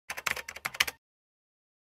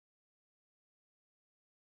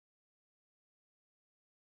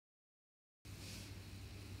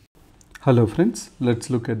Hello friends,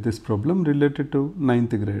 let's look at this problem related to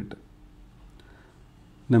 9th grade.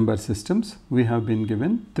 Number systems, we have been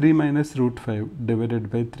given 3 minus root 5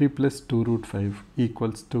 divided by 3 plus 2 root 5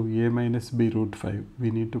 equals to a minus b root 5.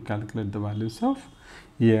 We need to calculate the values of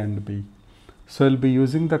a and b. So I'll be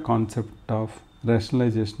using the concept of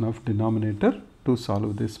rationalization of denominator to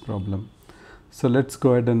solve this problem. So let's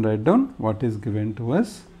go ahead and write down what is given to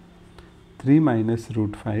us. 3 minus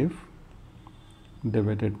root 5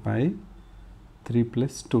 divided by 3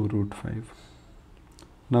 plus 2 root 5.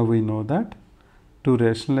 Now we know that to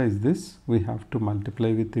rationalize this we have to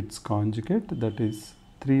multiply with its conjugate, that is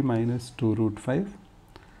 3 minus 2 root 5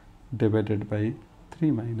 divided by 3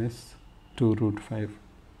 minus 2 root 5.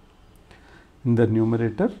 In the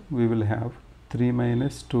numerator we will have 3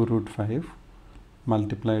 minus 2 root 5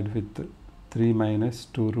 multiplied with 3 minus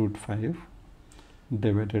 2 root 5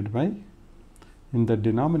 divided by, in the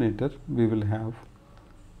denominator we will have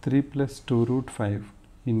 3 plus 2 root 5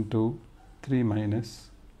 into 3 minus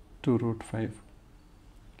 2 root 5.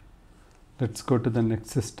 Let's go to the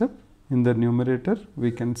next step. In the numerator we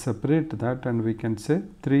can separate that and we can say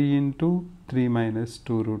 3 into 3 minus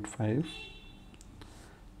 2 root 5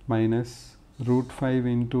 minus root 5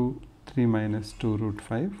 into 3 minus 2 root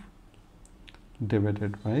 5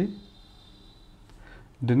 divided by,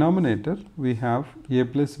 denominator we have a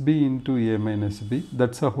plus b into a minus b.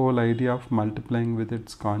 That's the whole idea of multiplying with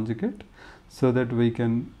its conjugate, so that we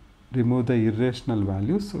can remove the irrational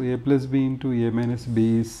values. So a plus b into a minus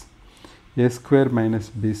b is a square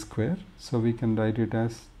minus b square. So we can write it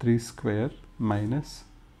as 3 square minus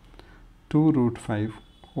 2 root 5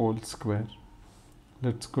 whole square.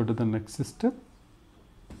 Let's go to the next step.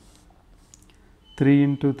 3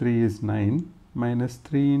 into 3 is 9. Minus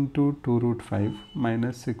 3 into 2 root 5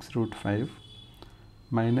 minus 6 root 5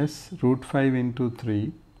 minus root 5 into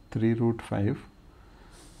 3 root 5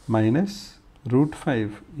 minus root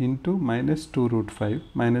 5 into minus 2 root 5,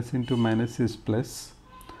 minus into minus is plus,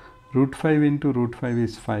 root 5 into root 5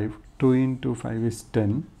 is 5, 2 into 5 is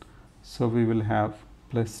 10, so we will have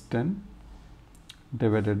plus 10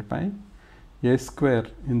 divided by a square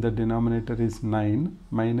in the denominator is 9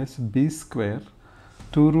 minus b square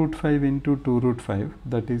 2 root 5 into 2 root 5,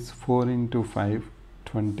 that is 4 into 5,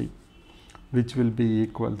 20, which will be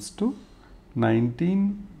equals to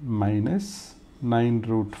 19 minus 9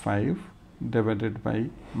 root 5 divided by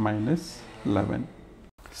minus 11.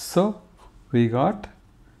 So we got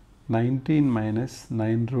 19 minus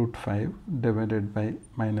 9 root 5 divided by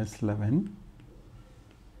minus 11,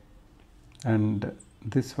 and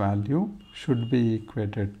this value should be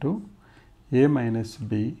equated to a minus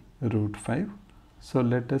b root 5. So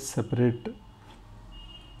let us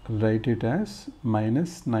write it as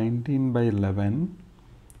minus 19 by 11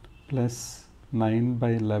 plus 9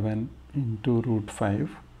 by 11 into root 5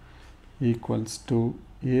 equals to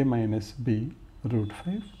a minus b root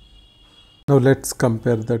 5. Now let's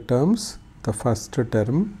compare the terms, the first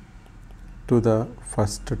term to the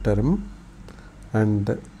first term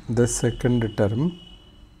and the second term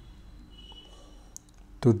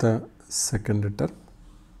to the second term.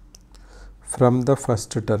 From the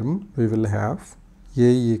first term we will have a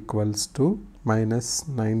equals to minus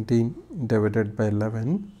 19 divided by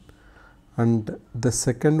 11, and the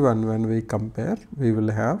second one when we compare we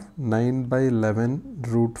will have 9 by 11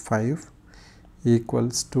 root 5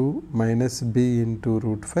 equals to minus b into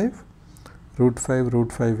root 5. Root 5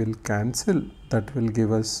 will cancel, that will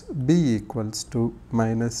give us b equals to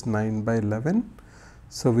minus 9 by 11.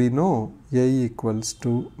 So we know a equals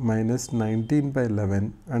to minus 19 by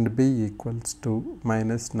 11 and b equals to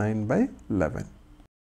minus 9 by 11.